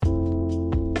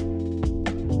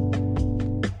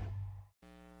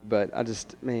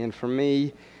but man, for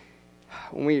me,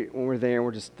 when we're there,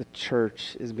 we're just, the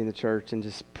church is being the church and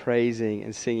just praising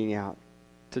and singing out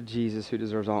to Jesus who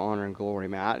deserves all honor and glory.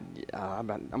 Man, I'm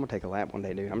going to take a lap one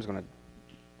day, dude. I'm just going to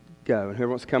go. And whoever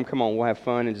wants to come on, we'll have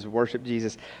fun and just worship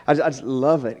Jesus. I just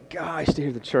love it. Gosh, to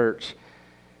hear the church.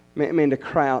 Man, to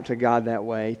cry out to God that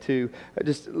way, to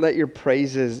just let your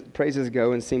praises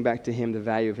go and sing back to Him the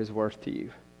value of His worth to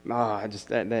you.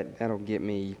 That'll get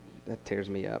me, that tears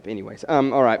me up. Anyways,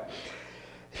 all right.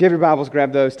 If you have your Bibles,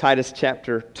 grab those. Titus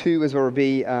chapter 2 is where we'll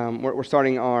be. We're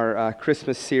starting our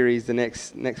Christmas series the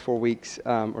next 4 weeks,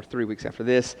 or 3 weeks after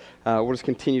this. We'll just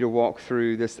continue to walk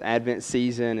through this Advent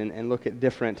season and look at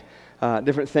different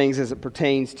things as it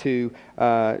pertains to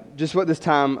just what this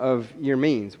time of year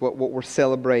means, what we're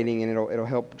celebrating, and it'll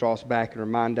help draw us back and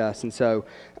remind us. And so,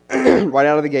 right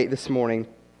out of the gate this morning,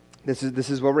 this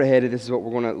is where we're headed. This is what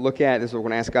we're going to look at. This is what we're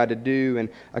going to ask God to do and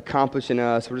accomplish in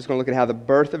us. We're just going to look at how the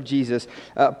birth of Jesus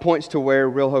points to where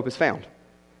real hope is found.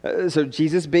 So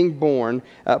Jesus being born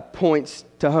points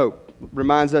to hope,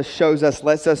 reminds us, shows us,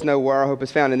 lets us know where our hope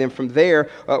is found. And then from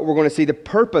there, we're going to see the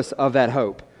purpose of that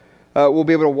hope. We'll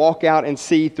be able to walk out and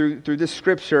see through this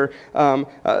scripture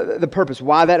the purpose,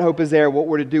 why that hope is there, what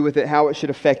we're to do with it, how it should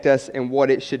affect us, and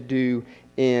what it should do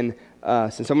in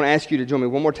us. And so I'm going to ask you to join me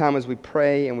one more time as we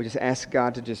pray, and we just ask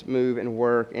God to just move and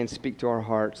work and speak to our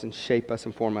hearts and shape us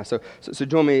and form us. So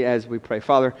join me as we pray.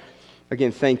 Father,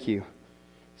 again, thank you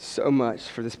so much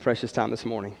for this precious time this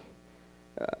morning.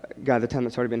 God, the time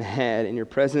that's already been had in your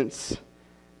presence.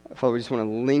 Father, we just want to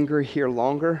linger here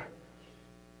longer.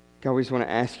 God, we just want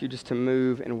to ask you just to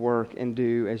move and work and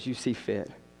do as you see fit.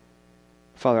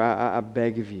 Father, I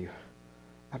beg of you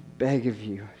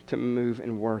to move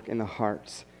and work in the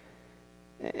hearts.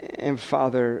 And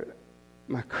Father,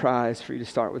 my cry is for you to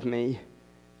start with me.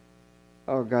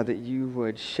 Oh God, that you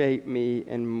would shape me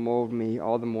and mold me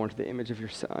all the more into the image of your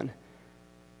Son.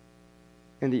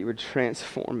 And that you would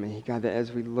transform me. God, that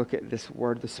as we look at this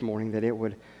word this morning, that it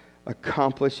would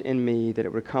accomplish in me, that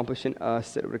it would accomplish in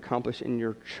us, that it would accomplish in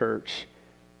your church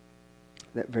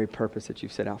that very purpose that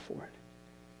you've set out for it.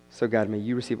 So God, may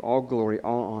you receive all glory,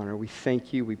 all honor. We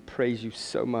thank you, we praise you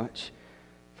so much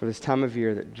for this time of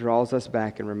year that draws us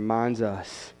back and reminds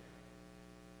us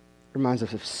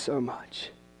of so much,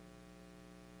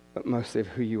 but mostly of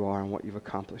who you are and what you've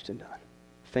accomplished and done.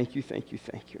 Thank you, thank you,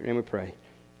 thank you. In your name we pray.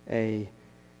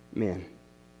 Amen.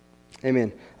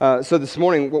 Amen. So this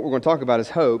morning, what we're going to talk about is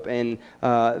hope, and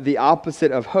the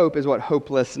opposite of hope is what?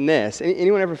 Hopelessness.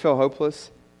 Anyone ever feel hopeless?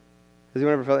 Has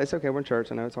anyone ever felt? It's okay, we're in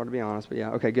church. I know it's hard to be honest, but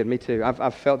yeah, okay, good. Me too.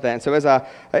 I've felt that, and so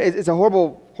it's a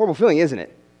horrible feeling, isn't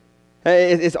it?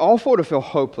 It's awful to feel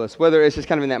hopeless, whether it's just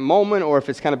kind of in that moment or if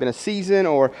it's kind of been a season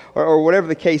or whatever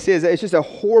the case is. It's just a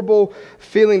horrible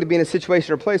feeling to be in a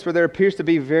situation or place where there appears to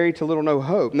be very to little no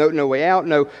hope, no way out,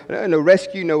 no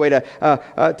rescue, no way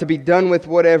to be done with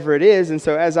whatever it is. And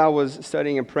so as I was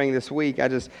studying and praying this week, I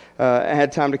just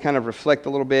had time to kind of reflect a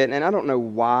little bit. And I don't know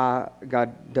why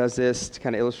God does this to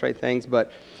kind of illustrate things,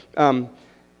 but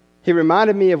He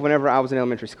reminded me of whenever I was in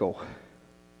elementary school,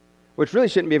 which really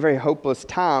shouldn't be a very hopeless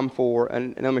time for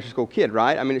an elementary school kid,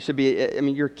 right? I mean, it should be,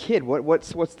 you're a kid. What's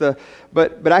the,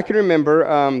 but I can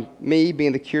remember me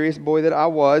being the curious boy that I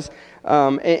was.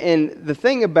 And the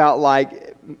thing about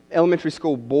like elementary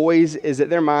school boys is that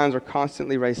their minds are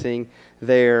constantly racing.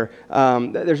 There's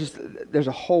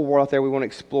a whole world out there we want to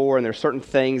explore, and there's certain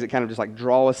things that kind of just like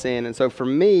draw us in. And so for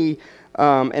me,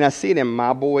 and I see it in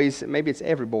my boys, maybe it's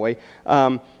every boy,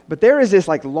 but there is this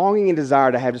like longing and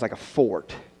desire to have just like a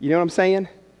fort. You know what I'm saying?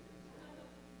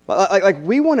 Like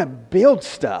we want to build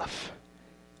stuff.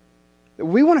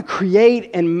 We want to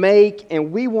create and make,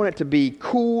 and we want it to be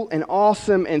cool and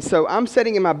awesome. And so I'm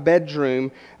sitting in my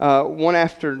bedroom one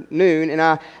afternoon, and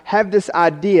I have this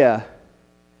idea.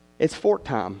 It's fort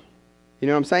time. You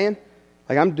know what I'm saying?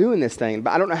 Like I'm doing this thing,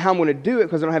 but I don't know how I'm going to do it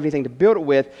because I don't have anything to build it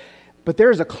with. But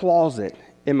there's a closet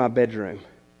in my bedroom.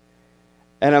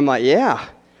 And I'm like, yeah.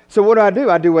 So what do?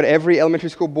 I do what every elementary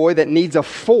school boy that needs a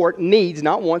fort needs,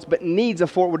 not once, but needs a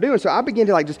fort we're doing. So I begin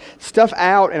to like just stuff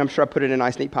out, and I'm sure I put it in a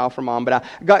nice neat pile for Mom, but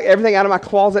I got everything out of my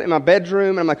closet in my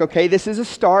bedroom, and I'm like, okay, this is a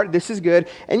start, this is good.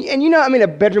 And you know, a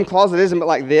bedroom closet isn't but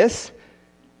like this,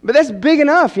 but that's big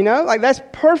enough, you know, like that's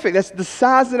perfect. That's the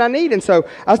size that I need. And so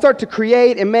I start to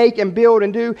create and make and build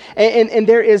and do, and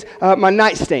there is my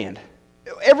nightstand.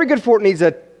 Every good fort needs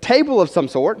a table of some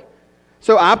sort.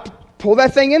 So I pull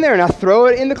that thing in there and I throw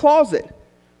it in the closet.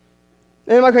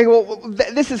 And I'm like, okay, well,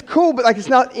 this is cool, but like it's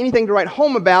not anything to write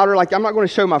home about, or like I'm not going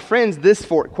to show my friends this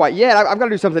fort quite yet. I've got to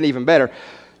do something even better.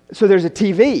 So there's a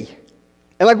TV.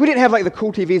 And like we didn't have like the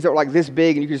cool TVs that were like this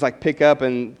big and you could just like pick up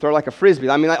and throw like a Frisbee.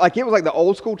 I mean, like it was like the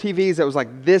old school TVs that was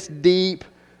like this deep.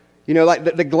 You know, like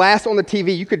the glass on the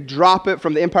TV, you could drop it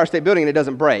from the Empire State Building and it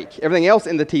doesn't break. Everything else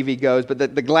in the TV goes, but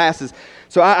the glass is.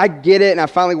 So I get it and I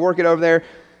finally work it over there.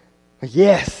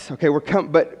 Yes, okay,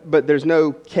 but there's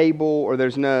no cable or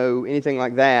there's no anything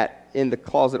like that in the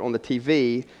closet on the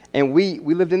TV. And we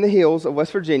lived in the hills of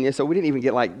West Virginia, so we didn't even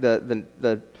get like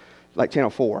the like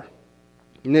Channel 4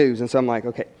 news. And so I'm like,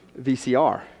 okay,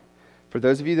 VCR. For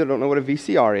those of you that don't know what a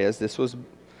VCR is,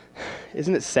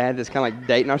 isn't it sad that it's kind of like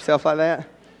dating ourselves like that?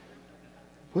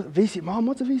 Mom,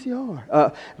 what's a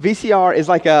VCR? VCR is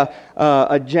like a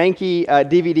janky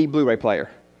DVD Blu-ray player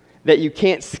that you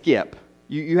can't skip.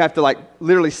 You have to like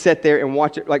literally sit there and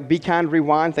watch it, like Be Kind,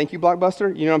 Rewind. Thank you,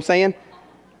 Blockbuster. You know what I'm saying?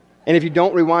 And if you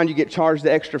don't rewind, you get charged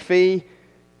the extra fee.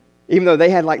 Even though they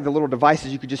had like the little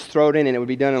devices, you could just throw it in and it would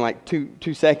be done in like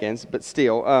two seconds. But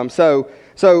still, so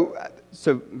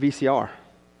VCR.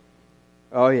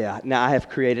 Oh yeah. Now I have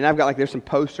created. And I've got like there's some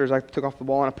posters I took off the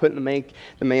wall and I put in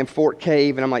the Manfort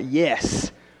cave, and I'm like,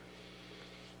 yes.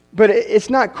 But it's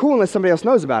not cool unless somebody else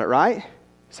knows about it, right?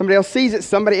 Somebody else sees it.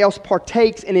 Somebody else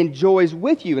partakes and enjoys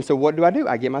with you. And so what do?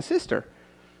 I get my sister,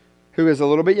 who is a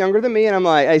little bit younger than me, and I'm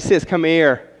like, hey sis, come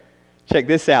here. Check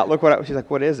this out. Look what she's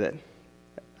like, what is it?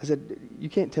 I said, you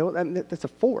can't tell it? That's a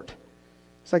fort.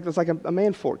 It's like a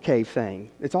Manfort cave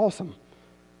thing. It's awesome.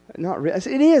 Not really. I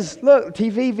said, it is. Look,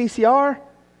 TV, VCR.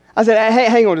 I said, hey,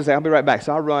 hang on just a second. I'll be right back.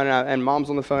 So I run, and Mom's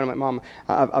on the phone. I'm like, Mom,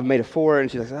 I've made a fort.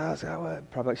 And she's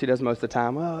like, probably like she does most of the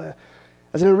time. Well,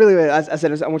 I said, no, really, I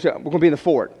said, we're going to be in the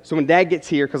fort. So when Dad gets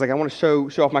here, because like I want to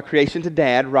show off my creation to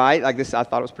Dad, right? Like this, I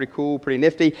thought it was pretty cool, pretty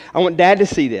nifty. I want Dad to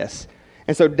see this.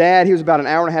 And so Dad, he was about an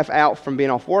hour and a half out from being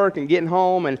off work and getting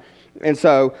home. And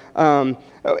so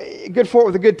good fort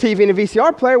with a good TV and a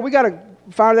VCR player, we got to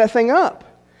fire that thing up.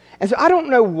 And so I don't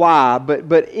know why,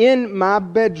 but in my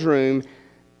bedroom,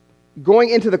 going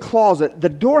into the closet, the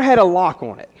door had a lock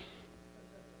on it.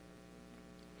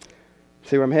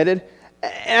 See where I'm headed?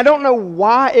 And I don't know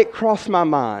why it crossed my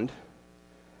mind,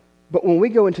 but when we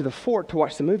go into the fort to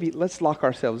watch the movie, let's lock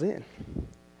ourselves in.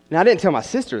 Now, I didn't tell my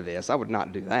sister this. I would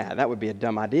not do that. That would be a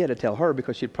dumb idea to tell her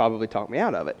because she'd probably talk me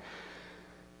out of it.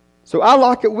 So I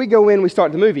lock it, we go in, we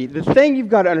start the movie. The thing you've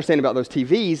got to understand about those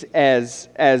TVs,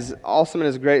 as awesome and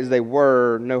as great as they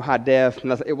were, no high def,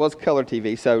 nothing, it was color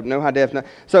TV, so no high def.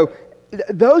 So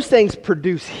those things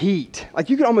produce heat. Like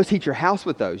you could almost heat your house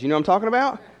with those. You know what I'm talking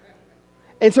about?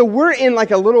 And so we're in like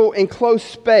a little enclosed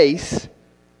space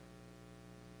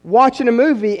watching a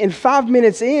movie, and 5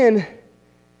 minutes in,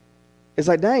 it's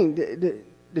like, dang, did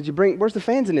you bring, where's the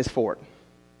fans in this fort?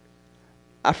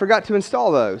 I forgot to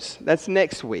install those. That's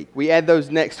next week. We add those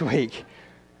next week.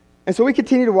 And so we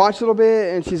continue to watch a little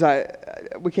bit, and she's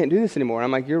like, we can't do this anymore.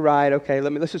 I'm like, you're right, okay,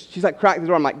 she's like, crack the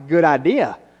door. I'm like, good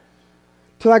idea.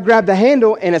 Till I grab the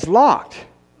handle, and it's locked.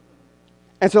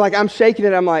 And so like, I'm shaking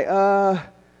it, I'm like,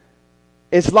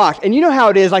 it's locked. And you know how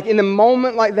it is, like in the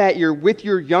moment like that, you're with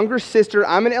your younger sister.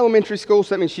 I'm in elementary school,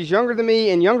 so that means she's younger than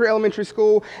me in younger elementary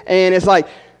school. And it's like,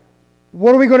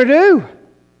 what are we going to do?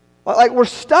 Like we're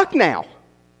stuck now.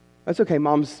 That's okay,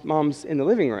 mom's in the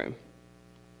living room.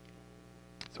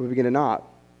 So we begin to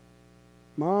knock.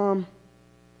 Mom.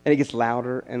 And it gets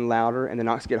louder and louder, and the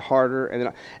knocks get harder,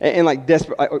 and like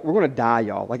desperate. Like, we're going to die,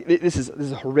 y'all. Like this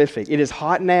is horrific. It is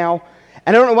hot now,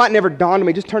 and I don't know why it never dawned on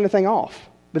me. Just turn the thing off.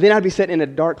 But then I'd be sitting in a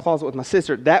dark closet with my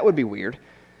sister. That would be weird.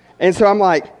 And so I'm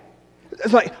like,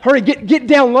 it's like, hurry, get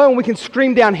down low and we can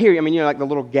scream down here. I mean, you know, like the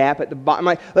little gap at the bottom.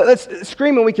 I'm like, let's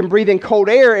scream and we can breathe in cold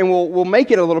air and we'll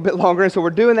make it a little bit longer. And so we're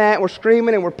doing that. We're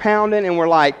screaming and we're pounding and we're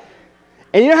like,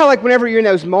 and you know how like whenever you're in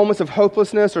those moments of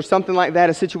hopelessness or something like that,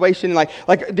 a situation like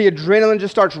the adrenaline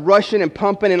just starts rushing and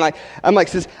pumping, and like I'm like,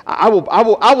 says, I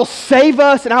will save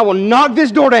us and I will knock this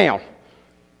door down.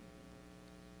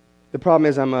 The problem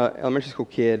is I'm an elementary school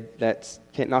kid that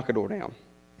can't knock a door down.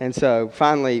 And so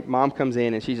finally, Mom comes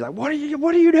in and she's like, what are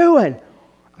you doing?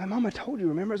 I'm like, Mom, I told you,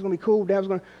 remember, it's going to be cool. Dad was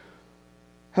going to...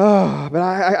 Oh, but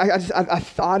I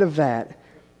thought of that.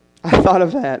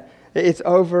 It's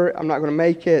over. I'm not going to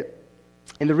make it.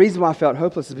 And the reason why I felt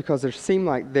hopeless is because there seemed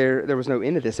like there was no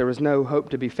end to this. There was no hope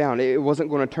to be found. It wasn't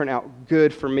going to turn out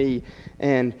good for me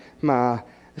and my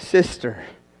sister.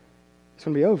 It's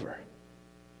going to be over.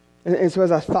 And so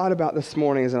as I thought about this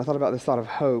morning, as I thought about this thought of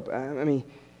hope, I mean,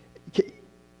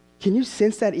 can you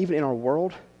sense that even in our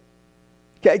world?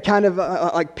 Kind of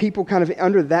like people kind of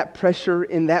under that pressure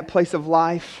in that place of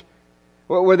life,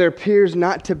 where there appears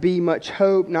not to be much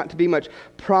hope, not to be much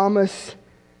promise.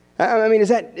 I mean, is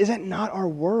that not our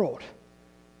world?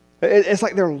 It's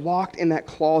like they're locked in that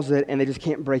closet and they just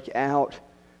can't break out.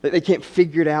 They can't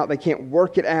figure it out. They can't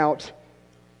work it out.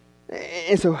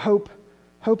 And so hope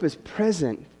is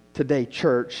present today,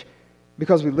 church,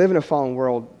 because we live in a fallen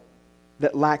world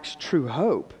that lacks true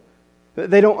hope.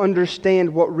 They don't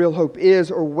understand what real hope is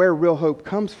or where real hope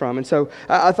comes from. And so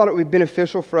I thought it would be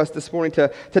beneficial for us this morning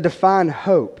to define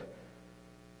hope.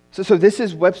 So this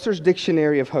is Webster's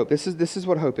Dictionary of Hope. This is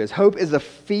what hope is. Hope is a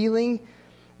feeling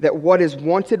that what is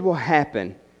wanted will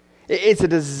happen. It's a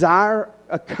desire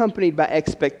accompanied by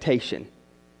expectation.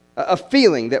 A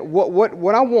feeling that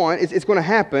what I want is going to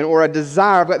happen, or a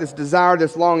desire, I've got this desire,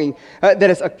 this longing, that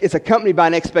it's accompanied by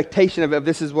an expectation of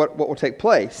this is what will take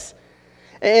place.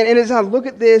 And as I look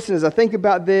at this, and as I think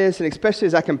about this, and especially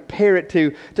as I compare it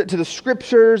to the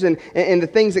Scriptures and the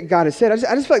things that God has said, I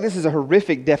just feel like this is a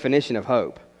horrific definition of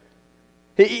hope.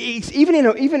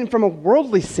 Even from a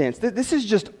worldly sense, this is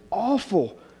just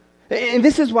awful. And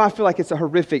this is why I feel like it's a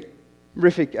horrific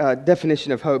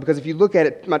definition of hope, because if you look at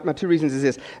it, my two reasons is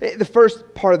this. The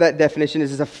first part of that definition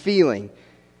is a feeling.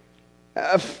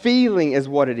 A feeling is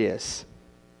what it is.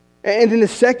 And then the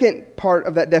second part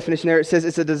of that definition there, it says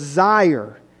it's a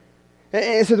desire.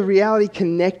 And so the reality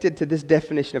connected to this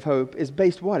definition of hope is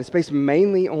based what? It's based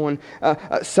mainly on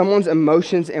someone's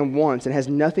emotions and wants, and has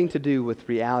nothing to do with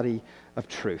reality of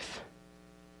truth.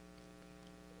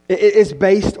 It's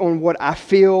based on what I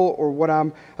feel, or what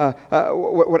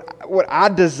I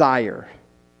desire,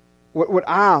 what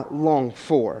I long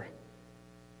for.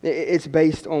 It's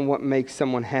based on what makes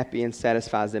someone happy and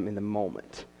satisfies them in the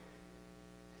moment.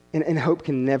 And hope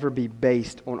can never be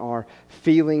based on our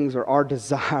feelings or our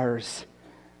desires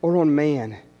or on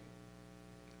man.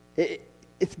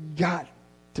 It's got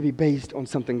to be based on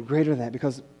something greater than that,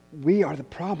 because we are the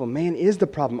problem. Man is the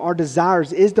problem. Our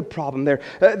desires is the problem.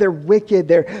 They're wicked.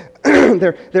 They're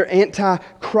they're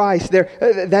anti-Christ.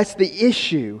 That's the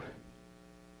issue.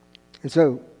 And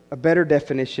so, a better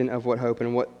definition of what hope,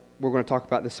 and what we're going to talk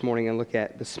about this morning and look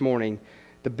at this morning,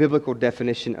 the biblical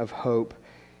definition of hope,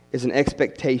 is an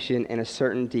expectation and a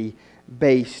certainty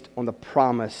based on the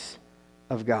promise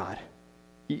of God.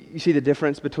 You see the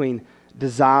difference between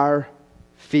desire,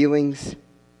 feelings?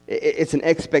 It's an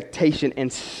expectation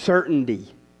and certainty.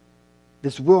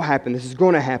 This will happen. This is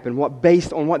going to happen.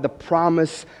 Based on what? The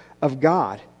promise of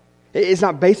God. It's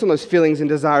not based on those feelings and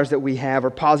desires that we have, or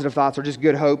positive thoughts, or just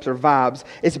good hopes or vibes.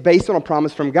 It's based on a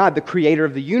promise from God, the creator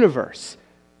of the universe.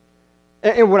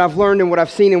 And what I've learned and what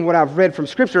I've seen and what I've read from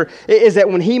Scripture is that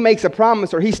when He makes a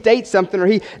promise, or He states something, or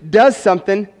He does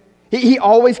something, He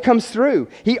always comes through.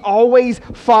 He always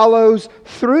follows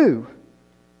through.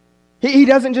 He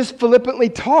doesn't just flippantly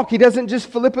talk. He doesn't just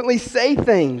flippantly say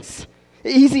things.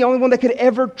 He's the only one that could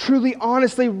ever truly,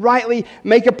 honestly, rightly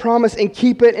make a promise and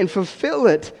keep it and fulfill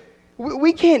it.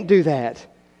 We can't do that.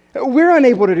 We're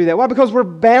unable to do that. Why? Because we're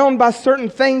bound by certain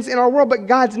things in our world, but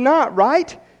God's not,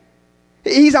 right?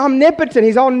 He's omnipotent.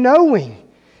 He's all-knowing.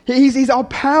 He's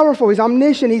all-powerful. He's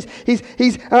omniscient.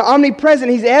 He's omnipresent.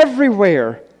 He's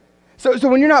everywhere. So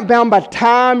when you're not bound by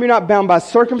time, you're not bound by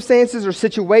circumstances or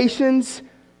situations,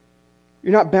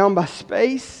 you're not bound by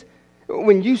space.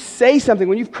 When you say something,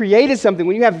 when you've created something,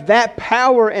 when you have that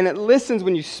power and it listens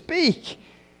when you speak,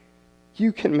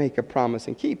 you can make a promise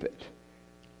and keep it.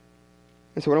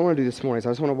 And so what I want to do this morning is I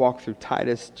just want to walk through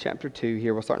Titus chapter 2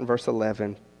 here. We'll start in verse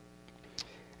 11.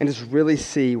 And just really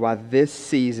see why this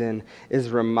season is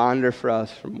a reminder for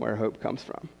us from where hope comes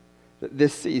from. That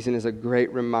this season is a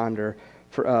great reminder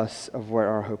for us of where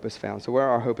our hope is found. So where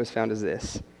our hope is found is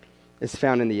this. It's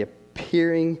found in the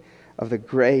appearing of the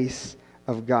grace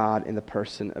of God in the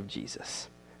person of Jesus.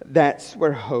 That's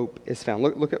where hope is found.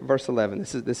 Look at verse 11.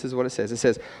 This is what it says. It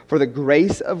says, "For the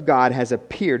grace of God has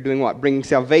appeared," doing what? Bringing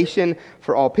salvation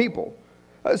for all people.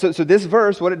 So this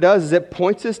verse, what it does is it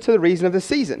points us to the reason of the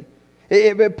season.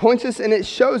 It points us and it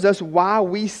shows us why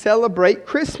we celebrate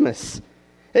Christmas.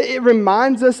 It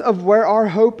reminds us of where our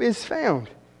hope is found.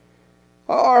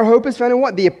 Our hope is found in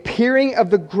what? The appearing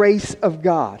of the grace of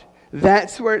God.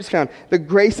 That's where it's found. The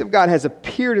grace of God has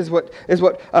appeared is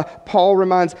what Paul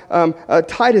reminds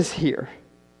Titus here.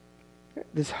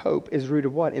 This hope is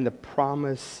rooted what? In the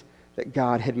promise that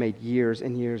God had made years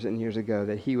and years and years ago,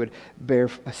 that He would bear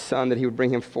a son, that He would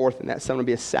bring him forth, and that son would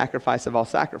be a sacrifice of all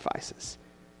sacrifices.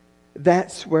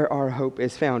 That's where our hope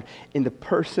is found, in the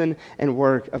person and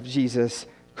work of Jesus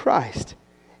Christ.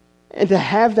 And to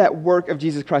have that work of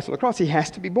Jesus Christ on the cross, He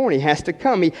has to be born. He has to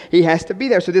come. He has to be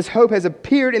there. So this hope has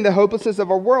appeared in the hopelessness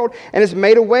of our world and has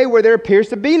made a way where there appears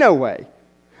to be no way.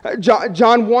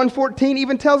 John 1:14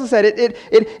 even tells us that.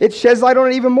 It sheds light on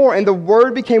it even more. And the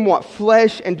Word became what?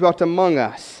 Flesh, and dwelt among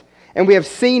us. And we have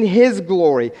seen His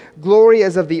glory. Glory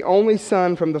as of the only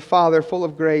Son from the Father, full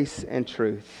of grace and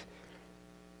truth.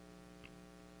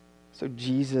 So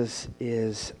Jesus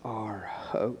is our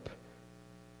hope.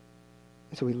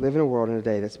 And so we live in a world in a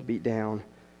day that's beat down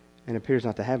and appears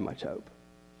not to have much hope.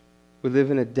 We live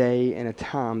in a day and a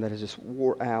time that is just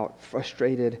wore out,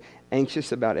 frustrated,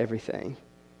 anxious about everything.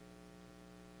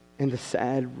 And the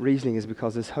sad reasoning is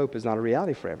because this hope is not a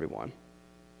reality for everyone.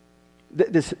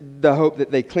 The hope that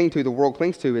they cling to, the world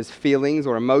clings to, is feelings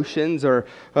or emotions or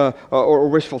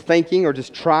wishful thinking or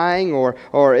just trying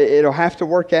or it'll have to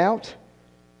work out.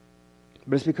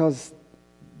 But it's because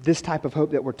this type of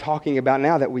hope that we're talking about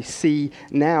now, that we see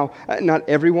now, not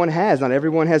everyone has. Not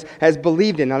everyone has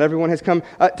believed in. Not everyone has come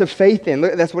to faith in.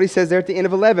 Look, that's what he says there at the end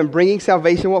of 11, bringing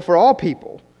salvation for all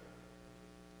people.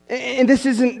 And this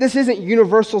isn't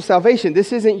universal salvation.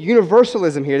 This isn't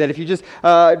universalism here, that if you just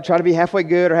try to be halfway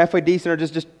good or halfway decent or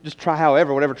just try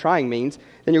whatever trying means,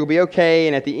 then you'll be okay.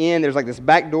 And at the end, there's like this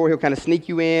back door. He'll kind of sneak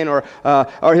you in or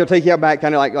he'll take you out back,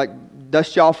 kind of like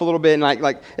dust you off a little bit.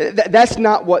 And that's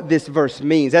not what this verse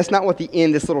means. That's not what the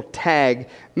end, this little tag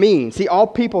means. See, all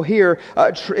people here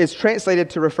is translated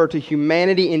to refer to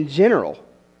humanity in general.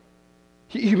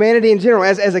 Humanity in general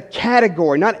as a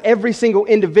category, not every single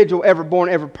individual ever born,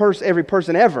 every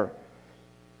person ever.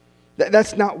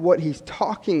 That's not what he's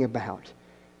talking about.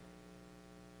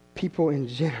 People in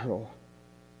general.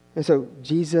 And so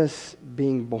Jesus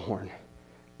being born,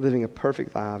 living a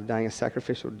perfect life, dying a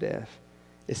sacrificial death,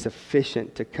 is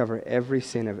sufficient to cover every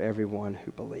sin of everyone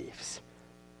who believes.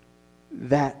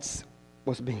 That's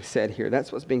what's being said here.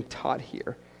 That's what's being taught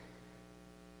here.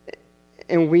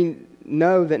 And we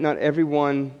know that not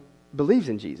everyone believes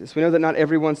in Jesus. We know that not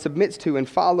everyone submits to and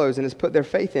follows and has put their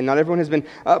faith in. Not everyone has been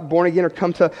born again or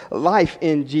come to life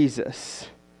in Jesus.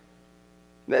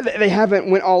 They haven't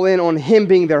went all in on Him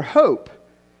being their hope,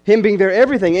 Him being their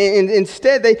everything. And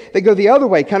instead, they go the other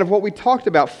way, kind of what we talked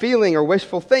about, feeling or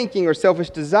wishful thinking or selfish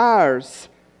desires,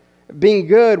 being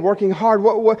good, working hard,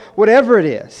 whatever it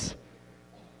is.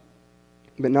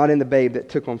 But not in the babe that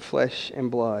took on flesh and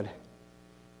blood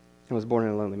and was born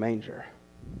in a lonely manger.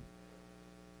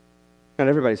 Not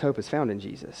everybody's hope is found in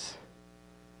Jesus.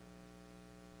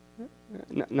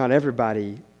 Not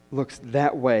everybody looks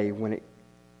that way when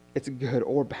it's good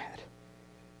or bad.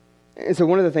 And so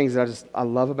one of the things that I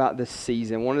love about this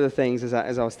season, one of the things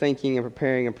as I was thinking and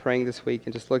preparing and praying this week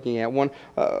and just looking at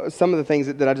some of the things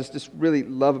that I just really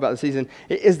love about the season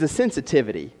is the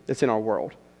sensitivity that's in our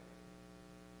world.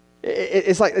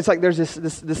 It's like there's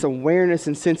this awareness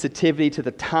and sensitivity to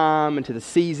the time and to the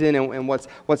season and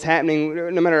what's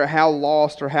happening, no matter how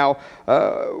lost or how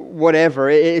whatever.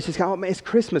 It's just kind of, it's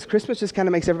Christmas. Christmas just kind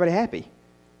of makes everybody happy.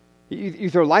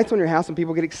 You throw lights on your house and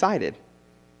people get excited.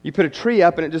 You put a tree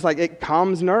up and it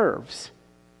calms nerves.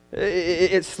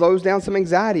 It slows down some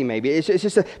anxiety maybe. It's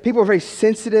just people are very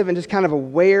sensitive and just kind of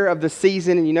aware of the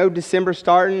season. And December's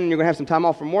starting and you're going to have some time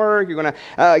off from work. You're going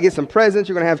to get some presents.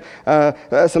 You're going to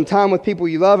have some time with people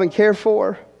you love and care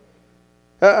for.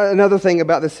 Another thing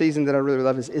about this season that I really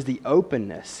love is the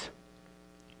openness.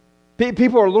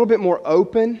 People are a little bit more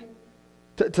open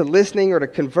to listening or to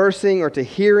conversing or to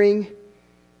hearing.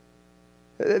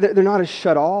 They're not as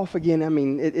shut off. Again, I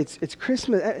mean, it's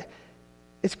Christmas.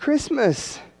 It's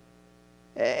Christmas.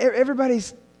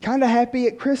 Everybody's kind of happy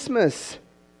at Christmas.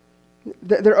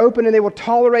 They're open and they will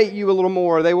tolerate you a little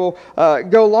more. They will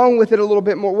go along with it a little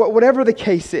bit more, whatever the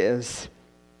case is.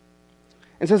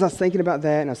 And so as I was thinking about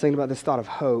that and I was thinking about this thought of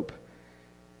hope,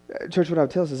 church, what I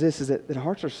would tell us is this, is that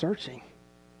hearts are searching.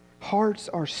 Hearts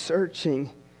are searching,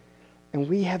 and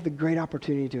we have the great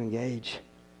opportunity to engage.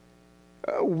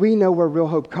 We know where real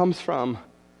hope comes from.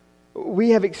 We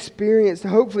have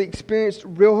hopefully experienced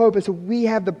real hope, and so we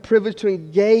have the privilege to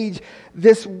engage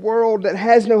this world that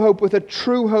has no hope with a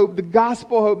true hope, the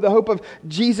gospel hope, the hope of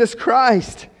Jesus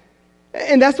Christ.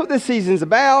 And that's what this season's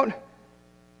about.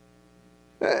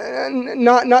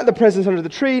 Not the presents under the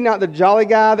tree, not the jolly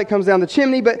guy that comes down the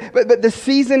chimney, but the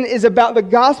season is about the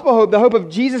gospel hope, the hope of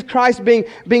Jesus Christ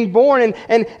being born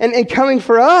and coming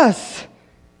for us.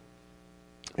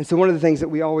 And so one of the things that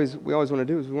we always want to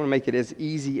do is we want to make it as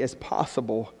easy as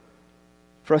possible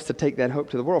for us to take that hope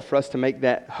to the world, for us to make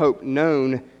that hope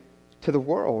known to the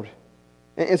world.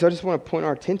 And so I just want to point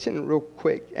our attention real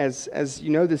quick, as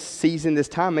this season, this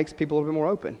time makes people a little bit more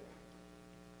open.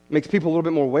 Makes people a little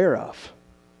bit more aware of.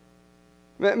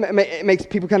 It makes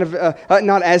people kind of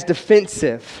not as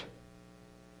defensive.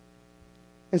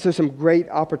 And so some great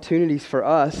opportunities for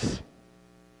us,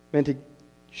 man, to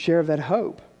share that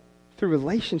hope. Through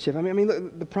relationship. I mean,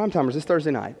 look, the prime timers this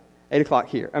Thursday night, 8 o'clock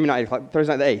here. I mean, not 8 o'clock,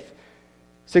 Thursday night the 8th.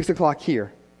 6 o'clock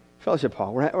here. Fellowship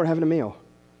Hall. We're having a meal.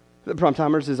 The prime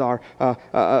timers is our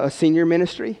a senior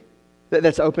ministry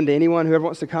that's open to anyone, whoever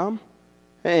wants to come.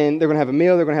 And they're going to have a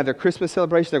meal, they're going to have their Christmas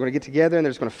celebration, they're going to get together, and they're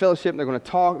just going to fellowship, and they're going to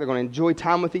talk, they're going to enjoy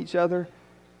time with each other.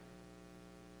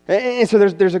 And so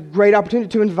there's a great opportunity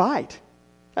to invite.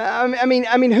 I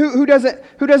mean, who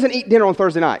doesn't eat dinner on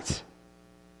Thursday nights?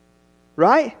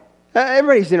 Right?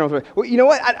 Everybody eats dinner on Thursday. Well, you know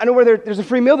what? I know where there's a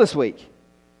free meal this week.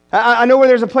 I know where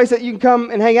there's a place that you can come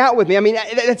and hang out with me. I mean,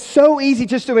 it's so easy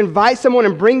just to invite someone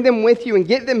and bring them with you and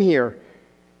get them here.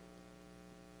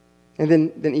 And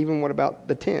then even what about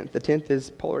the 10th? The 10th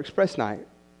is Polar Express night.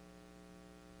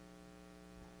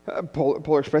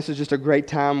 Polar Express is just a great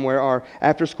time where our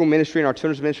after-school ministry and our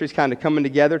children's ministry is kind of coming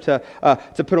together to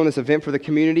put on this event for the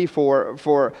community,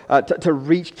 to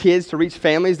reach kids, to reach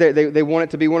families. They want it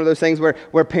to be one of those things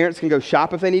where parents can go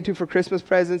shop if they need to for Christmas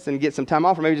presents and get some time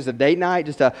off, or maybe just a date night,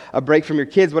 just a break from your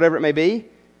kids, whatever it may be.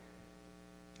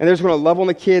 And they're just going to love on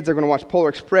the kids. They're going to watch Polar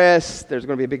Express. There's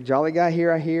going to be a big jolly guy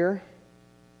here, I hear.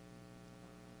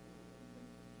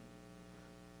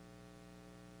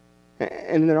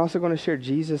 And they're also going to share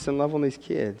Jesus and love on these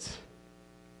kids.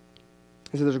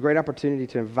 And so there's a great opportunity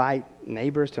to invite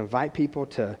neighbors, to invite people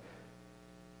to,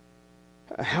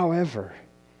 however.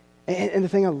 And the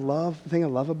thing I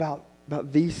love about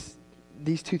these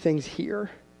two things here,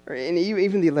 and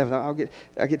even the 11th,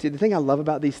 I'll get to the thing I love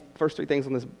about these first three things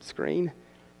on this screen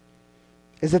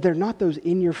is that they're not those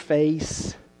in your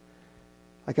face,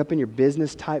 like up in your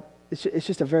business type. It's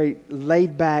just a very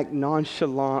laid-back,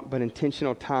 nonchalant, but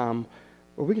intentional time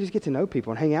where we can just get to know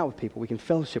people and hang out with people. We can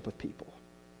fellowship with people.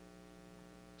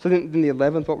 So then the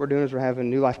 11th, what we're doing is we're having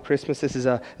New Life Christmas. This is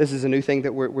a new thing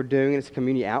that we're doing. It's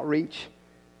community outreach.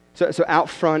 So out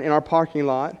front in our parking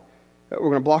lot, we're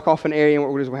going to block off an area, and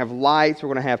we're going to have lights. We're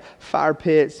going to have fire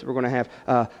pits. We're going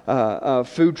to have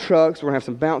food trucks. We're going to have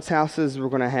some bounce houses. We're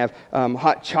going to have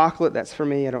hot chocolate. That's for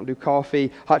me. I don't do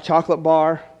coffee. Hot chocolate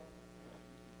bar.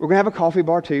 We're going to have a coffee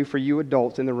bar, too, for you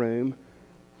adults in the room.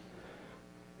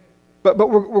 But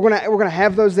we're going to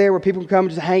have those there where people can come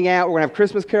and just hang out. We're going to have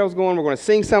Christmas carols going. We're going to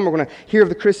sing some. We're going to hear of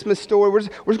the Christmas story. We're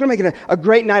just going to make it a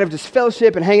great night of just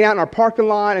fellowship and hanging out in our parking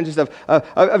lot and just of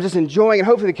just enjoying it.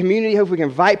 Hopefully the community, hopefully we can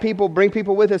invite people, bring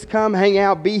people with us, come, hang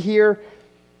out, be here.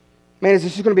 Man, it's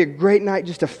just going to be a great night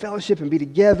just to fellowship and be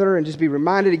together and just be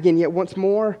reminded again yet once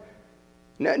more.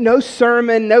 No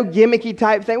sermon, no gimmicky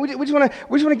type thing. We just want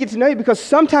to get to know you, because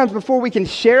sometimes before we can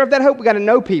share of that hope, we got to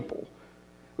know people.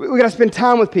 We got to spend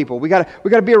time with people. We got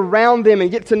to be around them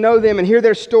and get to know them and hear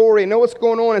their story and know what's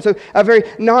going on. And so a very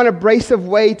non-abrasive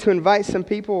way to invite some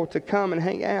people to come and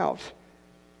hang out.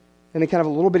 And then kind of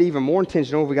a little bit even more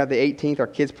intentional, we got the 18th, our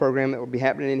kids program that will be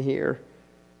happening in here.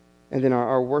 And then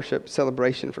our worship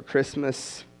celebration for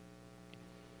Christmas.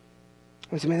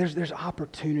 I said, man, there's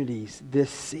opportunities this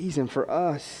season for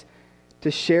us to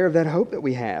share that hope that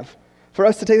we have. For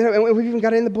us to take that hope, and we've even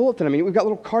got it in the bulletin. I mean, we've got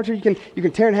little cards here you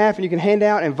can tear in half and you can hand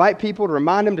out, invite people, to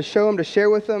remind them, to show them, to share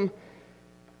with them.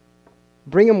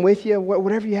 Bring them with you,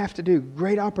 whatever you have to do.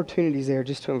 Great opportunities there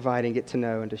just to invite and get to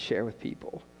know and to share with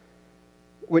people.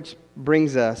 Which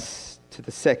brings us to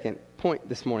the second point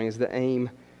this morning, is the aim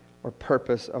or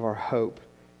purpose of our hope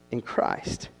in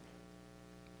Christ.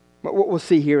 What we'll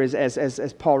see here is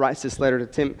as Paul writes this letter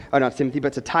to not Timothy,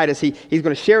 but to Titus, he's going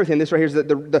to share with him this right here is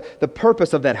the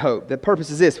purpose of that hope. The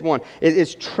purpose is this. One,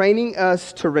 it's training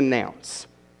us to renounce.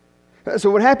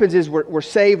 So what happens is we're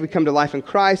saved, we come to life in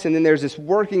Christ, and then there's this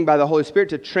working by the Holy Spirit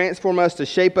to transform us, to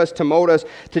shape us, to mold us,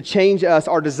 to change us,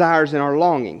 our desires and our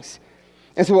longings.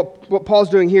 And so what Paul's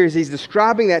doing here is he's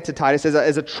describing that to Titus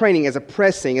as a training, as a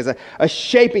pressing, as a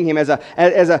shaping him, as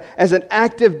an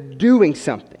active doing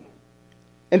something.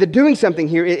 And the doing something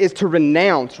here is to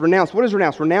renounce. Renounce. What is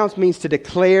renounce? Renounce means to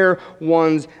declare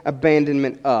one's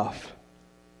abandonment of.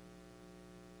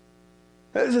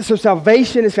 So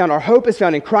salvation is found, our hope is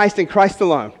found in Christ and Christ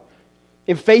alone,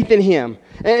 in faith in Him.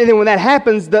 And then when that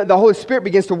happens, the Holy Spirit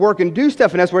begins to work and do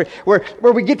stuff in us where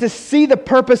we get to see the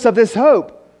purpose of this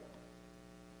hope.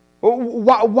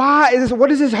 Why is this? What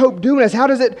does this hope do in us? How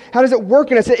does it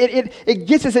work in us? It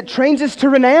gets us, it trains us to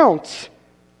renounce.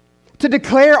 To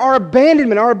declare our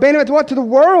abandonment to what? To the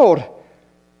world.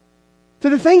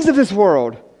 To the things of this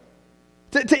world.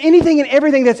 To anything and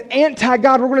everything that's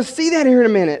anti-God. We're going to see that here in a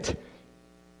minute.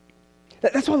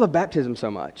 That's why I love baptism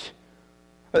so much.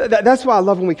 That's why I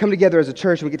love when we come together as a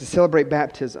church and we get to celebrate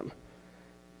baptism.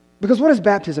 Because what is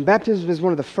baptism? Baptism is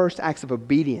one of the first acts of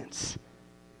obedience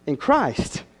in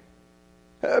Christ.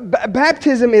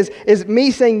 Baptism is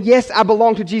me saying, yes, I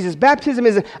belong to Jesus. Baptism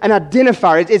is an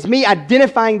identifier. It's me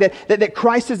identifying that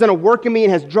Christ has done a work in me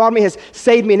and has drawn me, has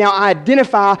saved me. Now I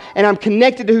identify and I'm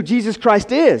connected to who Jesus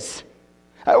Christ is.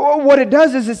 What it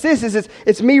does is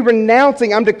it's me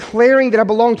renouncing. I'm declaring that I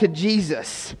belong to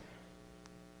Jesus.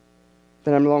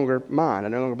 that I'm no longer mine. I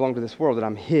no longer belong to this world, that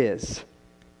I'm His.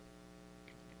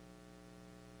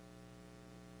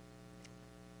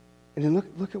 And then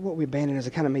look at what we abandoned, as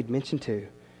I kind of made mention to.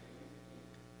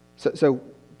 So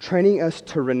training us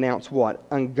to renounce what?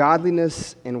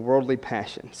 Ungodliness and worldly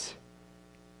passions.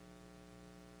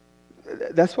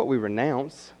 That's what we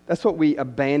renounce. That's what we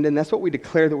abandon. That's what we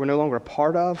declare that we're no longer a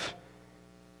part of.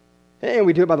 And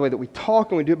we do it by the way that we talk,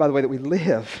 and we do it by the way that we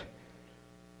live.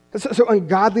 So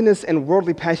ungodliness and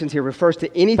worldly passions here refers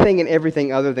to anything and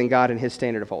everything other than God and His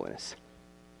standard of holiness.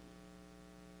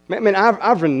 Man,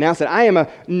 I've renounced it. I am a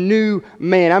new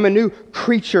man. I'm a new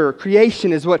creature.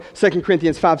 Creation is what 2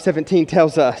 Corinthians 5:17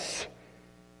 tells us.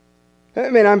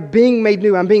 Man, I'm being made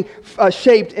new. I'm being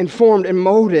shaped and formed and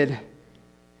molded.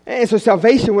 And so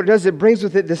salvation, what it does, it brings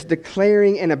with it this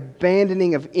declaring and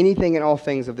abandoning of anything and all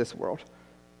things of this world.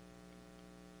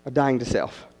 A dying to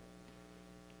self.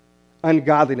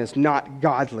 Ungodliness, not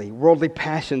godly. Worldly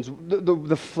passions.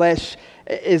 The flesh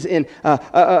is in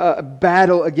a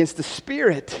battle against the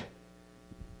spirit.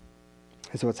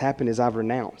 And so what's happened is I've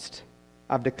renounced.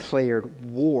 I've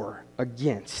declared war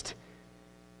against.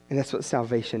 And that's what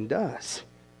salvation does.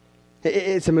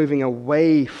 It's a moving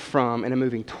away from and a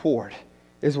moving toward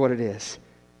is what it is.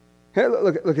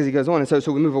 Look as he goes on. And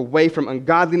so we move away from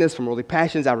ungodliness, from worldly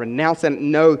passions. I renounce that.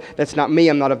 No, that's not me.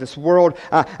 I'm not of this world.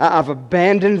 I've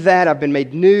abandoned that. I've been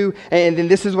made new. And then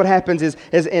this is what happens is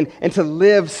to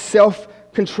live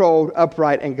self-controlled,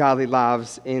 upright, and godly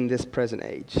lives in this present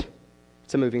age.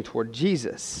 It's a moving toward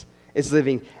Jesus. It's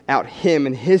living out Him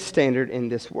and His standard in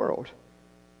this world.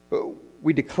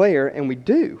 We declare and we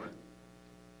do.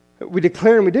 We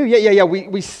declare and we do. Yeah.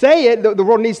 We say it. The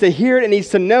world needs to hear it. It needs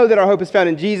to know that our hope is found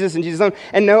in Jesus and Jesus alone.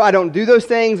 And no, I don't do those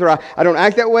things, or I don't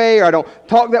act that way, or I don't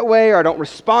talk that way, or I don't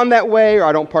respond that way, or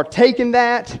I don't partake in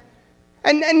that.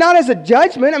 And not as a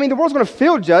judgment. I mean, the world's going to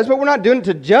feel judged, but we're not doing it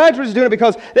to judge. We're just doing it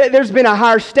because there's been a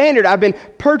higher standard. I've been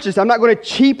purchased. I'm not going to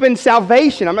cheapen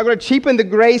salvation. I'm not going to cheapen the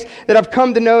grace that I've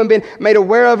come to know and been made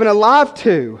aware of and alive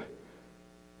to.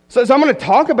 So I'm going to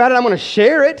talk about it. I'm going to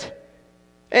share it.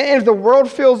 And if the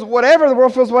world feels whatever, the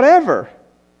world feels whatever.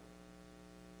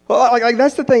 Well, like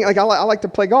that's the thing. Like I like to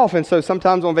play golf, and so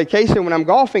sometimes on vacation when I'm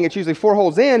golfing, it's usually 4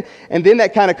 holes in, and then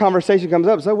that kind of conversation comes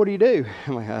up. So what do you do?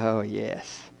 I'm like, oh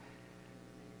yes.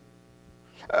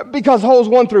 Because holes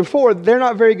 1 through 4, they're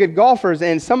not very good golfers,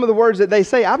 and some of the words that they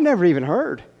say, I've never even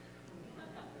heard.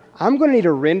 I'm going to need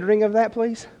a rendering of that,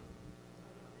 please.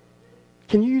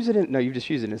 Can you use it in? No, you just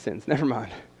use it in a sentence. Never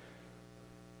mind.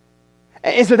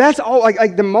 And so that's all,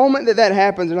 like the moment that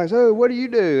happens, they're like, so what do you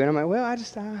do? And I'm like, well,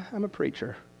 I'm a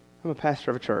preacher. I'm a pastor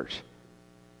of a church.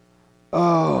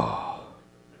 Oh.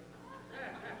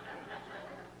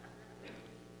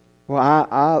 Well,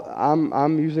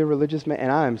 I'm usually a religious man,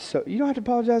 and I am so, you don't have to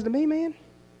apologize to me, man.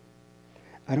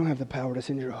 I don't have the power to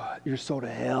send your soul to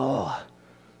hell.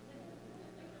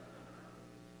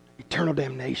 Eternal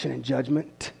damnation and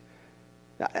judgment.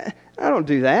 I don't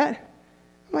do that.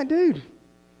 I'm like, dude.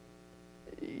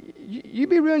 You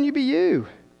be real and you be you.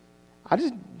 I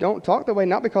just don't talk that way,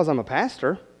 not because I'm a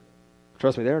pastor.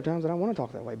 Trust me, there are times that I want to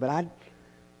talk that way, but I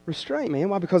restrain, man.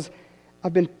 Why? Because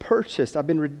I've been purchased. I've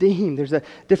been redeemed. There's a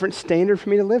different standard for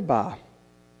me to live by.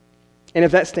 And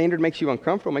if that standard makes you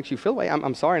uncomfortable, makes you feel away,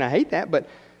 I'm sorry and I hate that, but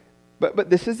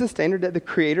this is the standard that the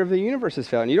creator of the universe has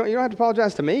found. You don't have to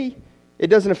apologize to me. It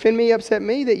doesn't offend me, upset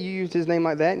me that you used his name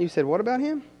like that and you said, what about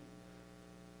him?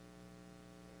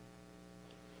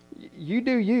 You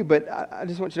do you, but I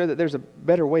just want you to know that there's a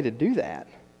better way to do that.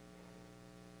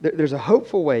 There's a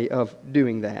hopeful way of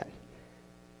doing that.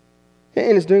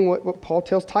 And it's doing what Paul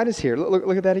tells Titus here.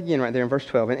 Look at that again right there in verse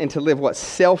 12. And to live what?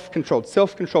 Self-controlled.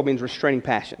 Self-control means restraining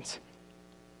passions.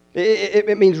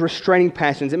 It means restraining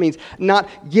passions. It means not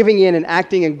giving in and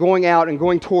acting and going out and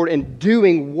going toward and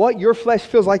doing what your flesh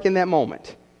feels like in that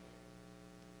moment.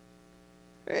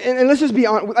 And let's just be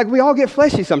honest. Like, we all get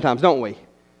fleshy sometimes, don't we?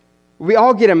 We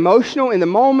all get emotional in the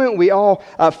moment. We all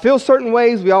feel certain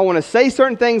ways. We all want to say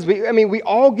certain things. We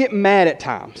all get mad at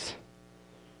times.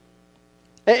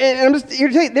 And I'm just here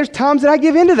to tell you, there's times that I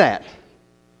give into that.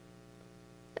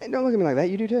 And don't look at me like that.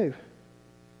 You do too.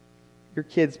 Your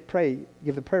kids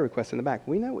give the prayer request in the back.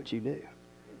 We know what you do.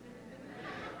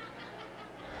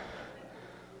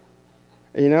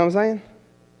 You know what I'm saying?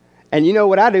 And you know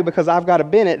what I do because I've got a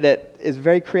Bennett that is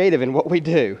very creative in what we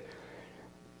do.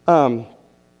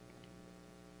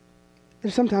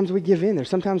 There's sometimes we give in. There's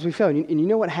sometimes we fail. And you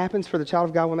know what happens for the child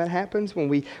of God when that happens? When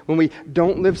we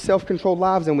don't live self-controlled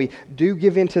lives and we do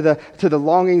give in to the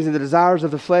longings and the desires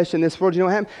of the flesh in this world, you know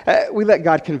what happens? We let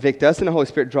God convict us and the Holy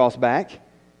Spirit draws back.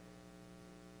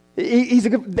 He's a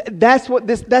good, that's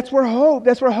where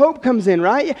hope comes in,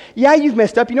 right? Yeah, you've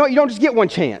messed up. You know what? You don't just get one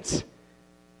chance.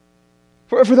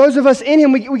 For those of us in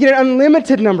Him, we get an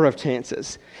unlimited number of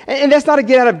chances. And that's not a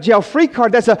get-out-of-jail-free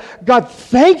card. That's a, God,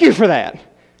 thank you for that.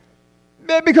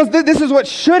 Because this is what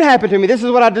should happen to me. This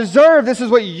is what I deserve. This is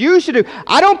what you should do.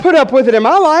 I don't put up with it in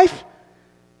my life.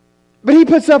 But He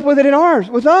puts up with it in ours,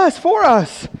 with us, for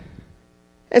us.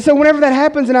 And so whenever that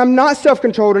happens and I'm not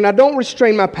self-controlled and I don't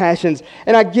restrain my passions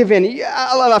and I give in,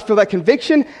 I feel that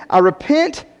conviction, I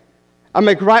repent, I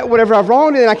make right whatever I've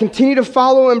wronged, and I continue to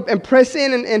follow and press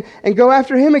in and go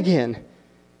after Him again.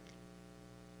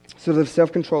 So live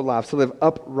self-controlled lives, to live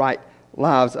upright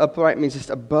lives. Upright means just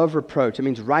above reproach. It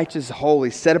means righteous, holy,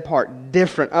 set apart,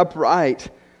 different, upright.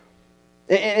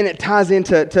 And it ties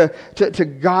into to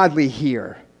godly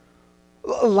here.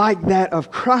 Like that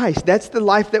of Christ. That's the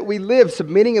life that we live,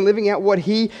 submitting and living out what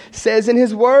He says in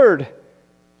His Word.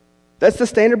 That's the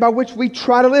standard by which we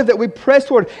try to live, that we press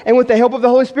toward. And with the help of the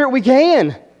Holy Spirit, we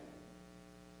can. And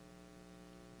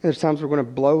there's times we're going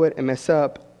to blow it and mess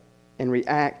up and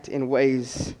react in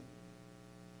ways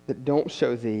that don't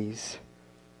show these.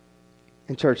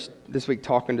 In church this week,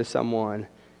 talking to someone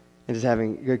and just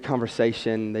having a good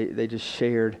conversation, they just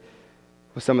shared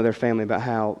with some of their family about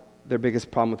how their biggest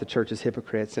problem with the church is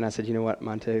hypocrites. And I said, you know what?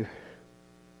 Mine too.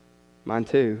 Mine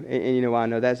too. And you know why I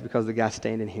know that? It's because the guy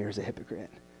standing here is a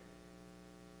hypocrite.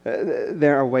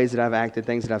 There are ways that I've acted,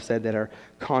 things that I've said that are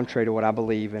contrary to what I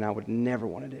believe and I would never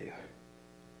want to do.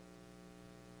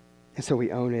 And so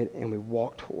we own it and we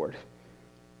walk toward.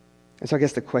 And so I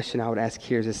guess the question I would ask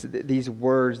here is this, these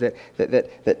words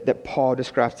that Paul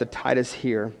describes to Titus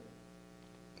here,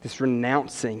 this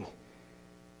renouncing,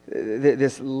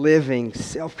 this living,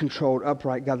 self-controlled,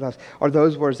 upright God lives, are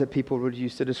those words that people would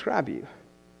use to describe you.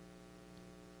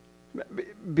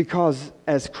 Because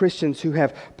as Christians who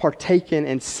have partaken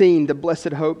and seen the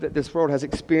blessed hope that this world has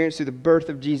experienced through the birth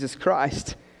of Jesus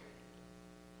Christ,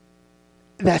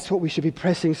 that's what we should be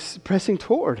pressing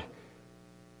toward.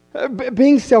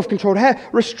 Being self-controlled,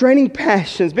 restraining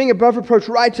passions, being above reproach,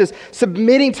 righteous,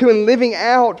 submitting to and living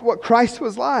out what Christ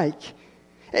was like.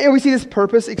 And we see this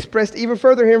purpose expressed even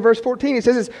further here in verse 14. It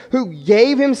says this, who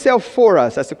gave Himself for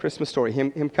us. That's the Christmas story,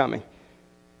 Him coming.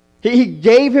 He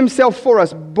gave Himself for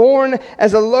us, born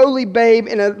as a lowly babe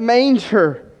in a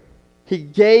manger. He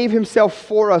gave Himself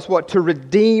for us, what? To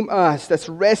redeem us. That's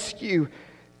rescue.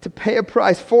 To pay a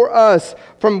price for us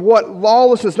from what?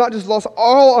 Lawlessness, not just loss,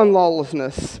 all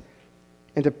unlawlessness.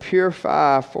 And to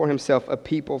purify for Himself a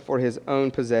people for His own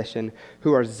possession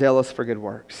who are zealous for good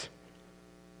works.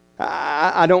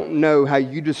 I don't know how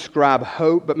you describe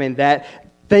hope, but man,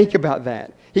 think about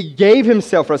that. He gave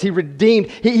Himself for us. He redeemed.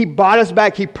 He bought us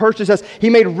back. He purchased us. He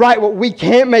made right what we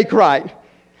can't make right.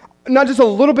 Not just a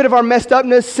little bit of our messed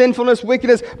upness, sinfulness,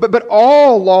 wickedness, but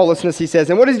all lawlessness, He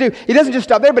says. And what does He do? He doesn't just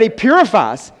stop there, but He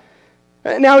purifies.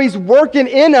 Now He's working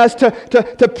in us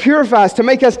to purify us, to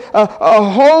make us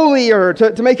holier,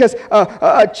 to make us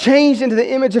changed into the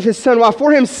image of His Son. While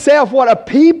for Himself, what? A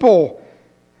people.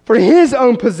 For His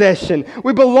own possession.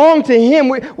 We belong to Him.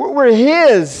 We're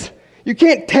His. You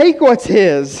can't take what's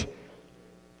His.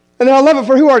 And then I love it,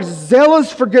 for who are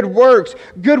zealous for good works.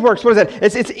 Good works, what is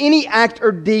that? It's any act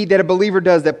or deed that a believer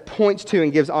does that points to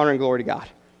and gives honor and glory to God.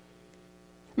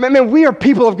 Man, we are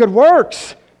people of good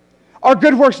works. Our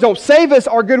good works don't save us.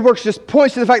 Our good works just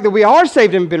points to the fact that we are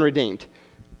saved and been redeemed.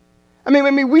 I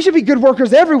mean, we should be good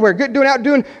workers everywhere.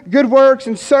 Doing good works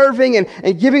and serving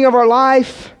and giving of our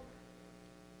life.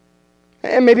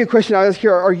 And maybe a question I'll ask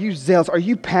here, are you zealous? Are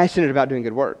you passionate about doing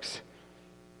good works?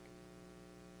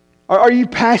 Are you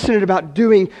passionate about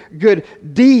doing good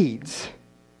deeds?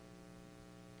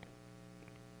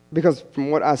 Because from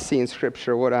what I see in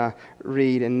Scripture, what I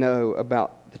read and know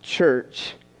about the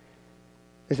church,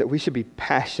 is that we should be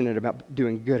passionate about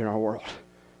doing good in our world.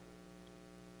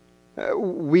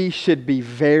 We should be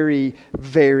very,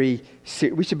 very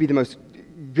serious. We should be the most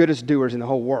goodest doers in the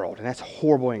whole world, and that's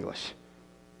horrible English.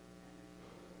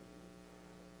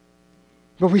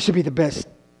 But we should be the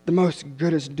most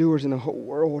goodest doers in the whole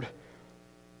world.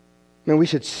 Man, we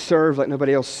should serve like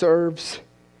nobody else serves.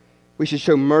 We should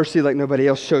show mercy like nobody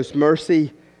else shows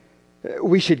mercy.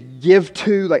 We should give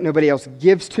to like nobody else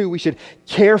gives to. We should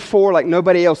care for like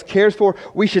nobody else cares for.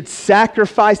 We should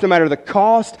sacrifice no matter the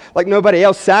cost like nobody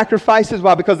else sacrifices.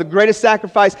 Why? Because the greatest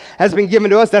sacrifice has been given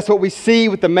to us. That's what we see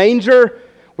with the manger,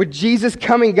 with Jesus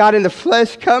coming, God in the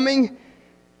flesh coming.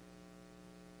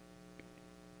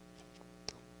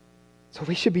 So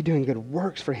we should be doing good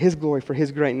works for His glory, for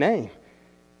His great name.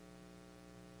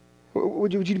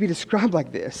 Would you be described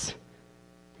like this?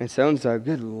 And so-and-so,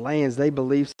 good lands, they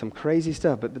believe some crazy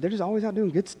stuff, but they're just always out doing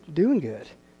good.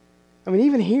 I mean,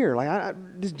 even here, like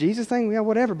this Jesus thing, yeah,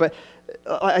 whatever, but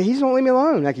he just won't leave me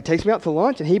alone. Like, he takes me out to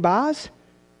lunch and he buys.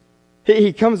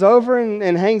 He comes over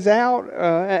and hangs out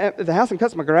at the house and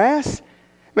cuts my grass.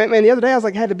 Man, the other day I was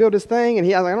like, I had to build this thing, and I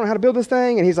was like, I don't know how to build this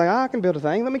thing, and he's like, I can build a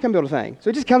thing. Let me come build a thing. So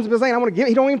he just comes to build a thing, and I want to give it.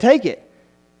 He don't even take it.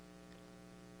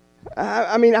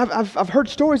 I mean, I've heard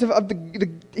stories of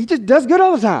he just does good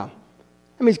all the time.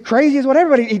 I mean, he's crazy as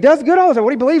whatever, but he does good all the time.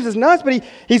 What he believes is nuts, but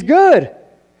he's good.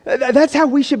 That's how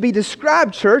we should be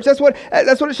described, church. That's what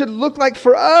it should look like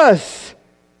for us.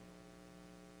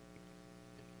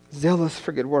 Zealous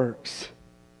for good works.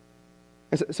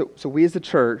 And so we as the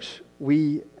church,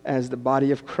 we as the body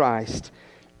of Christ,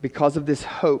 because of this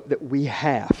hope that we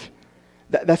have,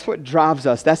 that's what drives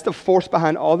us. That's the force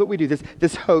behind all that we do.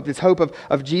 This hope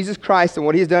of Jesus Christ and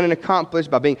what He has done and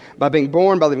accomplished by being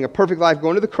born, by living a perfect life,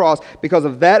 going to the cross. Because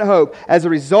of that hope, as a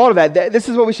result of that, this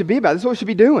is what we should be about. This is what we should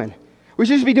be doing. We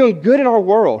should just be doing good in our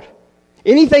world.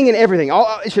 Anything and everything.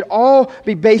 It should all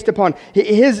be based upon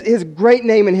His great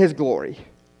name and His glory.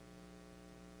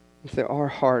 And so our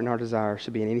heart and our desire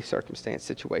should be in any circumstance,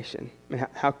 situation. I mean,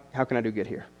 how can I do good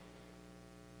here?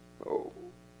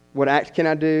 What act can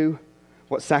I do?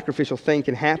 What sacrificial thing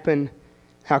can happen?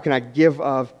 How can I give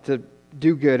of to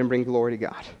do good and bring glory to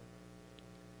God?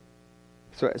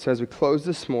 So as we close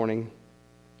this morning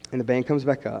and the band comes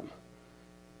back up,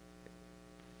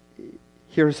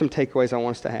 here are some takeaways I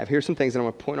want us to have. Here's some things that I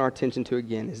want to point our attention to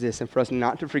again is this, and for us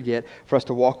not to forget, for us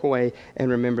to walk away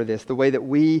and remember this. The way that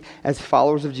we as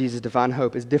followers of Jesus define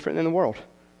hope is different than the world.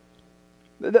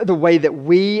 The way that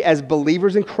we as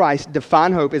believers in Christ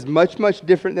define hope is much, much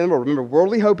different than the world. Remember,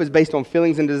 worldly hope is based on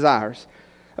feelings and desires.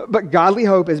 But godly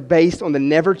hope is based on the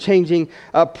never-changing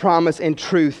promise and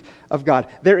truth of God.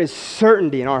 There is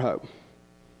certainty in our hope.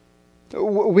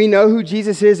 We know who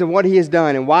Jesus is and what He has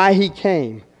done and why He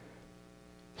came.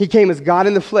 He came as God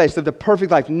in the flesh, lived a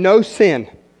perfect life, no sin,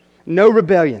 no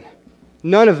rebellion,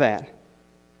 none of that.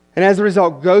 And as a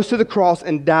result, goes to the cross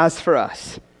and dies for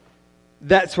us.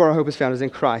 That's where our hope is found, is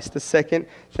in Christ. The second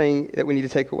thing that we need to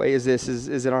take away is this,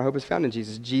 is that our hope is found in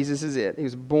Jesus. Jesus is it. He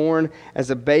was born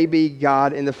as a baby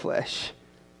God in the flesh.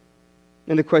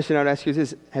 And the question I would ask you is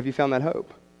this, have you found that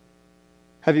hope?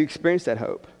 Have you experienced that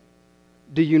hope?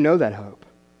 Do you know that hope?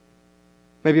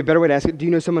 Maybe a better way to ask it, do you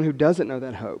know someone who doesn't know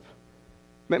that hope?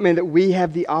 Man, that we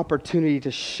have the opportunity to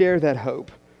share that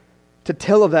hope, to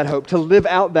tell of that hope, to live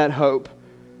out that hope,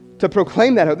 to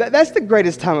proclaim that hope. That's the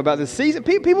greatest time about this season.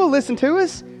 People will listen to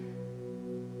us.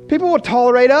 People will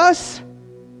tolerate us.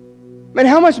 Man,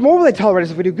 how much more will they tolerate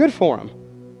us if we do good for them?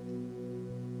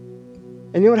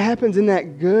 And you know what happens in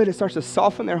that good? It starts to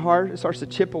soften their heart. It starts to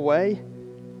chip away.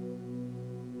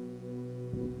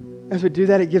 As we do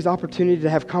that, it gives opportunity to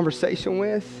have conversation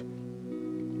with.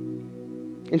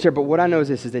 And share, but what I know is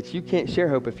this, is that you can't share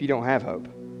hope if you don't have hope.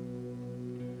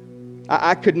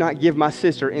 I could not give my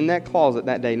sister in that closet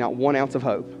that day not 1 ounce of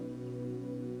hope.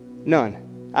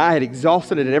 None. I had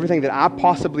exhausted it at everything that I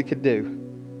possibly could do.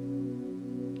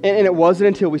 And it wasn't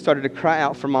until we started to cry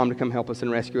out for Mom to come help us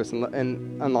and rescue us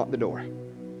and unlock the door.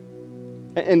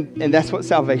 And that's what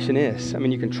salvation is. I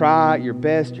mean, you can try your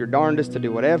best, your darndest to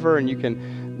do whatever, and you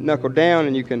can knuckle down,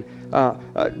 and you can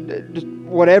just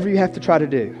whatever you have to try to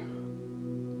do.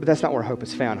 But that's not where hope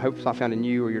is found. Hope is not found in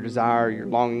you or your desire, or your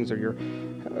longings, or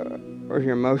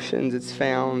your emotions. It's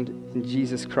found in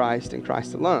Jesus Christ and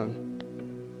Christ alone.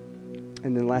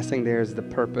 And then the last thing there is the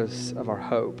purpose of our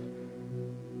hope.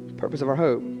 The purpose of our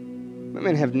hope. That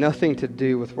may have nothing to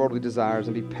do with worldly desires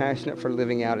and be passionate for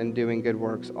living out and doing good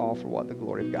works, all for what? The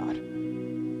glory of God.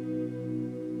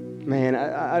 Man,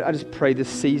 I just pray this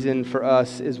season for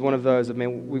us is one of those of,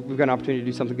 man, we've got an opportunity to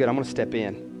do something good. I'm going to step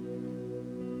in.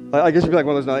 I guess it'd be like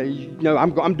one of those, no,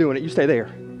 I'm doing it. You stay there.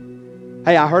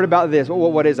 Hey, I heard about this. Well,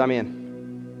 what is I'm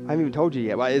in? I haven't even told you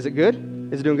yet. Why, is it good?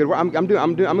 Is it doing good work? I'm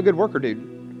a good worker,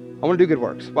 dude. I want to do good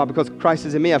works. Why? Because Christ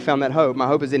is in me. I found that hope. My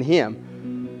hope is in Him.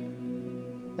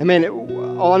 And man,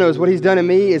 all I know is what He's done in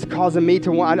me is causing me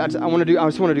to want. I just want to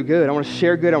do good. I want to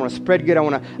share good. I want to spread good. I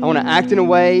want to act in a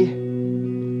way.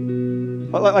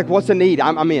 Like what's the need?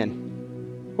 I'm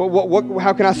in. What?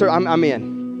 How can I serve? I'm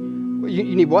in. You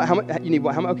need what? How much? You need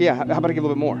what? How much? Okay, yeah. How about I give a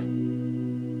little bit more?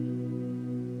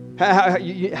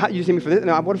 You see me for this?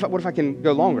 No. What if I can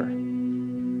go longer?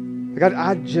 Like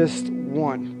I just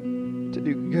want to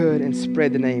do good and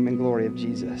spread the name and glory of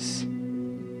Jesus.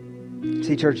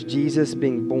 See, church, Jesus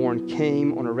being born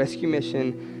came on a rescue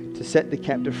mission to set the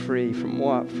captive free from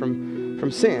what?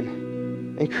 From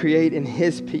sin, and create in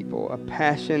His people a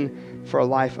passion for a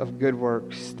life of good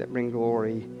works that bring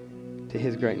glory to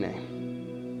His great name.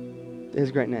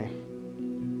 His great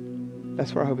name.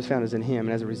 That's where our hope is found, is in Him.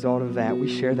 And as a result of that, we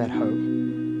share that hope.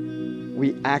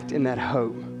 We act in that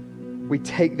hope. We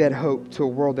take that hope to a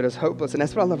world that is hopeless. And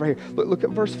that's what I love right here. Look at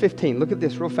verse 15. Look at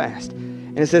this real fast.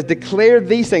 And it says, declare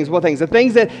these things. What things? The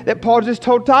things that Paul just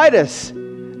told Titus.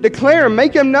 Declare them.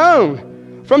 Make them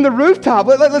known. From the rooftop.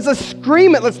 Let's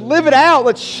scream it. Let's live it out.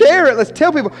 Let's share it. Let's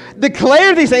tell people.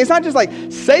 Declare these things. It's not just like,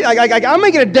 say, like I'm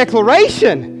making a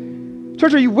declaration.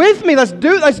 Church, are you with me? Let's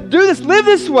do this. Live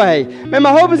this way. Man,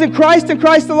 my hope is in Christ and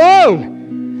Christ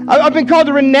alone. I've been called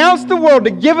to renounce the world,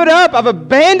 to give it up. I've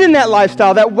abandoned that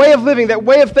lifestyle, that way of living, that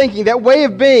way of thinking, that way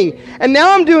of being. And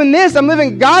now I'm doing this. I'm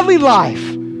living godly life.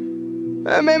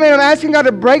 Man, I'm asking God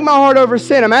to break my heart over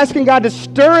sin. I'm asking God to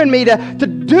stir in me to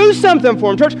do something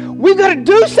for Him. Church, we've got to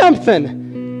do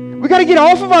something. We've got to get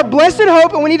off of our blessed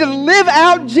hope, and we need to live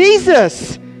out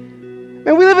Jesus.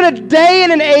 Man, we live in a day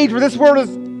and an age where this world is,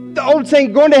 the old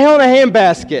saying, going to hell in a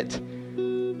handbasket.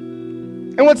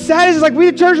 And what's sad is like we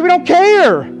the church, we don't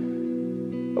care.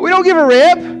 We don't give a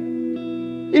rip.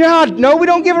 You know how I know we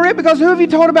don't give a rip? Because who have you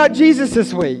told about Jesus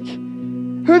this week?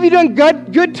 Who have you done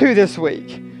good to this week?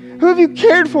 Who have you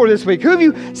cared for this week? Who have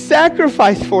you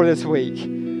sacrificed for this week?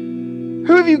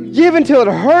 Who have you given till it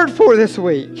hurt for this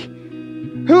week?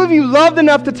 Who have you loved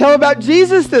enough to tell about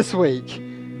Jesus this week?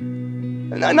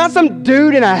 Not some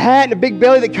dude in a hat and a big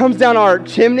belly that comes down our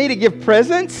chimney to give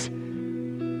presents.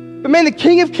 But man, the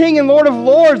King of Kings and Lord of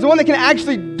Lords, the one that can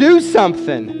actually do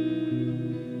something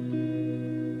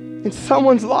in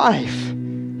someone's life.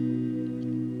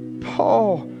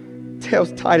 Paul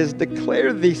tells Titus,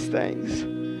 declare these things.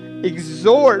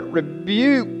 Exhort,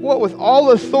 rebuke, what with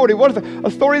all authority? What is the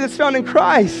authority that's found in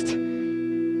Christ?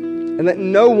 And let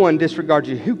no one disregard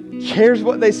you. Who cares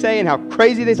what they say and how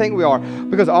crazy they think we are?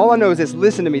 Because all I know is this,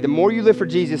 listen to me, the more you live for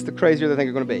Jesus, the crazier they think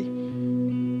you're going to be.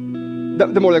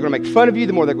 The more they're going to make fun of you,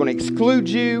 the more they're going to exclude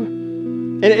you.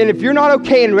 And if you're not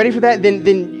okay and ready for that, then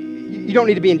you don't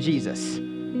need to be in Jesus.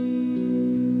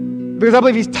 Because I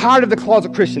believe He's tired of the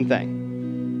closet Christian thing.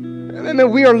 I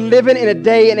mean, we are living in a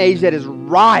day and age that is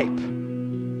ripe.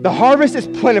 The harvest is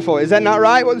plentiful. Is that not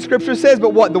right, what the Scripture says?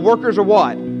 But what? The workers are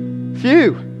what?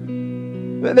 Few.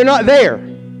 They're not there.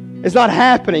 It's not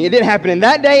happening. It didn't happen in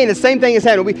that day, and the same thing is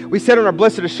happening. We sit on our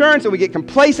blessed assurance, and we get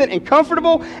complacent and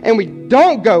comfortable, and we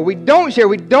don't go, we don't share,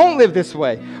 we don't live this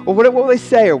way. Well, what will they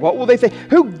say, or what will they say?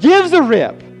 Who gives a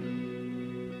rip?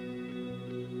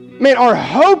 Man, our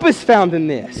hope is found in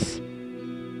this.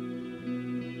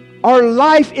 Our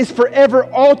life is forever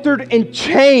altered and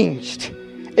changed.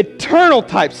 Eternal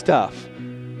type stuff.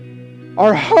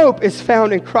 Our hope is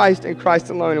found in Christ and Christ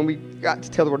alone, and we got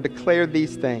to tell the world, declare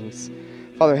these things.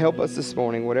 Father, help us this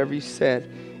morning, whatever you said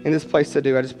in this place to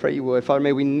do, I just pray you would. Father,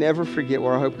 may we never forget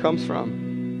where our hope comes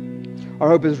from. Our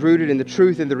hope is rooted in the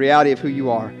truth and the reality of who you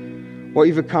are, what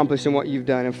you've accomplished and what you've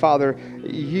done. And Father,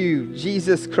 you,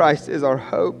 Jesus Christ, is our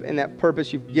hope and that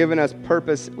purpose. You've given us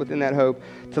purpose within that hope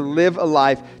to live a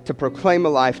life, to proclaim a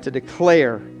life, to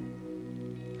declare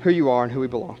who you are and who we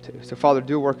belong to. So Father,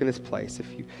 do a work in this place. If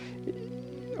you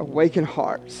awaken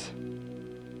hearts,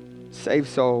 save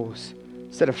souls,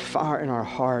 set a fire in our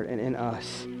heart and in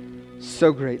us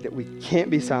so great that we can't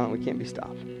be silent, we can't be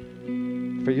stopped.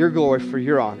 For your glory, for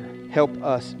your honor, help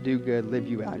us do good, live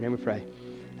you out. In your name we pray.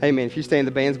 Hey man, if you stay,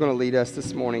 the band's going to lead us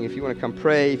this morning. If you want to come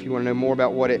pray, if you want to know more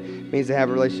about what it means to have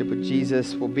a relationship with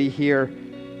Jesus, we'll be here.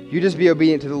 You just be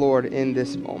obedient to the Lord in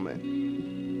this moment.